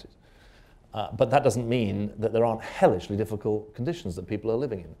societies. But that doesn't mean that there aren't hellishly difficult conditions that people are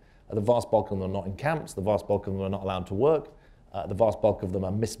living in. The vast bulk of them are not in camps, the vast bulk of them are not allowed to work, the vast bulk of them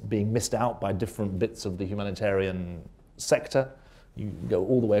are being missed out by different bits of the humanitarian sector. You go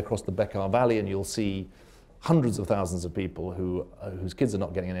all the way across the Bekaa Valley and you'll see hundreds of thousands of people whose kids are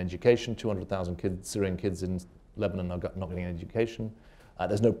not getting an education. 200,000 Syrian kids in Lebanon are not getting an education.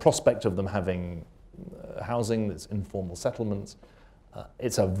 There's no prospect of them having housing. There's informal settlements.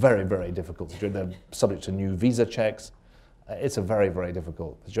 It's a very, very difficult situation. They're subject to new visa checks. It's a very, very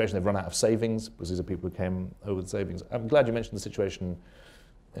difficult situation. They've run out of savings because these are people who came over with savings. I'm glad you mentioned the situation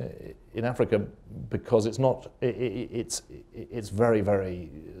in Africa, because it's not. It's very, very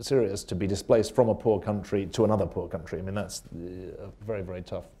serious to be displaced from a poor country to another poor country. I mean, that's a very, very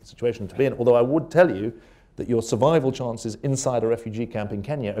tough situation to be in. Although I would tell you that your survival chances inside a refugee camp in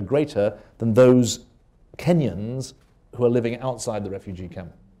Kenya are greater than those Kenyans who are living outside the refugee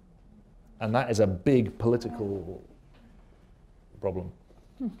camp. And that is a big political problem.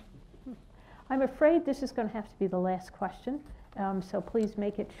 I'm afraid this is going to have to be the last question, so please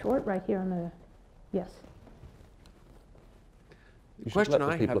make it short right here on the, yes. You should question let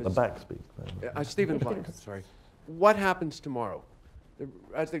the I people have at the is- back speak. Stephen Blank, sorry. What happens tomorrow?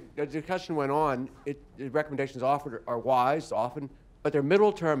 As the discussion went on, the recommendations offered are wise often, but they're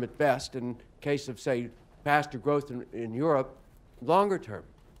middle term at best in case of, say, faster growth in Europe, longer term.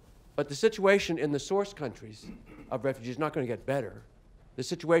 But the situation in the source countries of refugees is not going to get better. The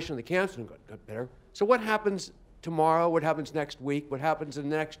situation in the camps is going to get better. So what happens tomorrow? What happens next week? What happens in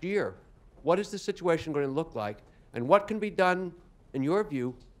the next year? What is the situation going to look like? And what can be done, in your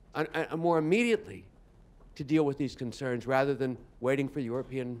view, more immediately to deal with these concerns rather than waiting for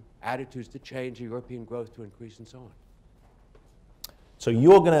European attitudes to change or European growth to increase and so on? So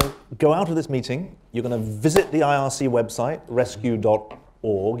you're going to go out of this meeting, you're going to visit the IRC website,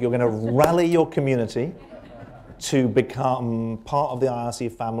 rescue.org, you're going to rally your community to become part of the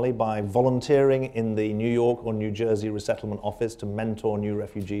IRC family by volunteering in the New York or New Jersey resettlement office to mentor new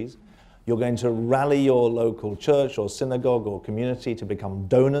refugees. You're going to rally your local church or synagogue or community to become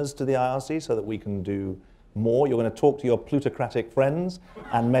donors to the IRC so that we can do more. You're going to talk to your plutocratic friends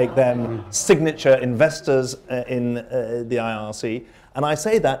and make them signature investors in the IRC. And I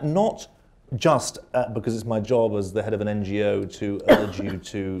say that not just because it's my job as the head of an NGO to urge you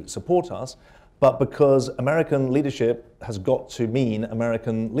to support us, but because American leadership has got to mean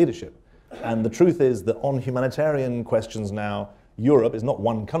American leadership. And the truth is that on humanitarian questions now, Europe is not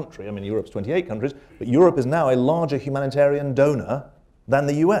one country. I mean, Europe's 28 countries, but Europe is now a larger humanitarian donor than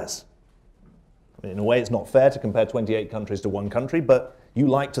the US. I mean, in a way, it's not fair to compare 28 countries to one country, but you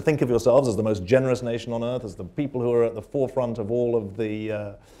like to think of yourselves as the most generous nation on earth, as the people who are at the forefront of all of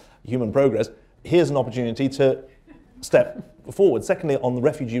the human progress. Here's an opportunity to step forward. Secondly, on the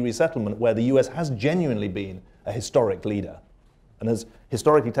refugee resettlement, where the US has genuinely been a historic leader and has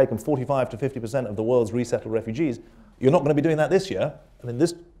historically taken 45 to 50% of the world's resettled refugees, you're not going to be doing that this year. I mean,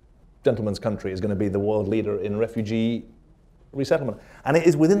 this gentleman's country is going to be the world leader in refugee resettlement. And it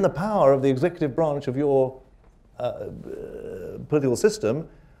is within the power of the executive branch of your political system,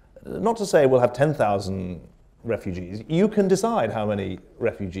 not to say we'll have 10,000 refugees. You can decide how many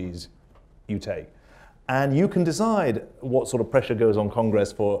refugees you take. And you can decide what sort of pressure goes on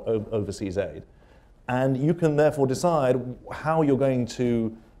Congress for overseas aid. And you can therefore decide how you're going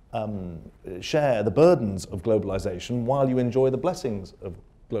to share the burdens of globalization while you enjoy the blessings of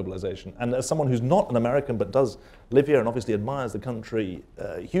globalization. And as someone who's not an American but does live here and obviously admires the country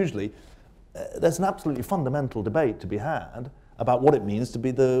hugely, there's an absolutely fundamental debate to be had about what it means to be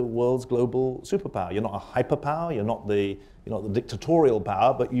the world's global superpower. You're not a hyperpower, you're not the dictatorial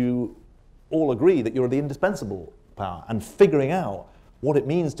power, but you all agree that you're the indispensable power. And figuring out what it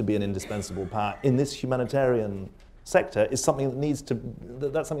means to be an indispensable power in this humanitarian sector is something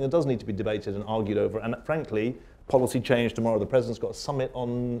that's something that does need to be debated and argued over. And frankly, policy change tomorrow. The president's got a summit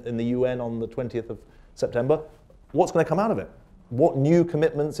in the UN on the 20th of September. What's going to come out of it? What new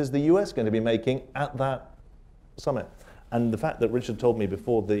commitments is the US going to be making at that summit? And the fact that Richard told me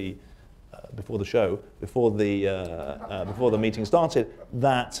before the meeting started,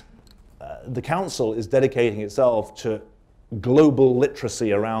 that the council is dedicating itself to global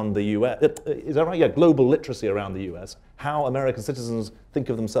literacy around the US. Is that right? Yeah, global literacy around the US. How American citizens think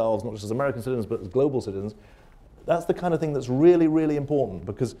of themselves, not just as American citizens, but as global citizens. That's the kind of thing that's really, really important,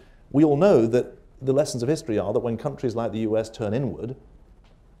 because we all know that the lessons of history are that when countries like the US turn inward,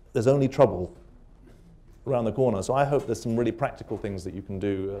 there's only trouble around the corner. So I hope there's some really practical things that you can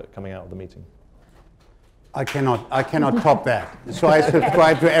do coming out of the meeting. I cannot top that. So I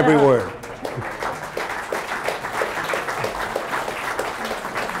subscribe to every word.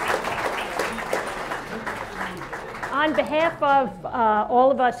 On behalf of all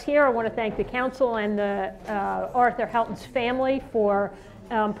of us here, I want to thank the council and the Arthur Helton's family for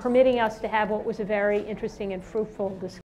permitting us to have what was a very interesting and fruitful discussion.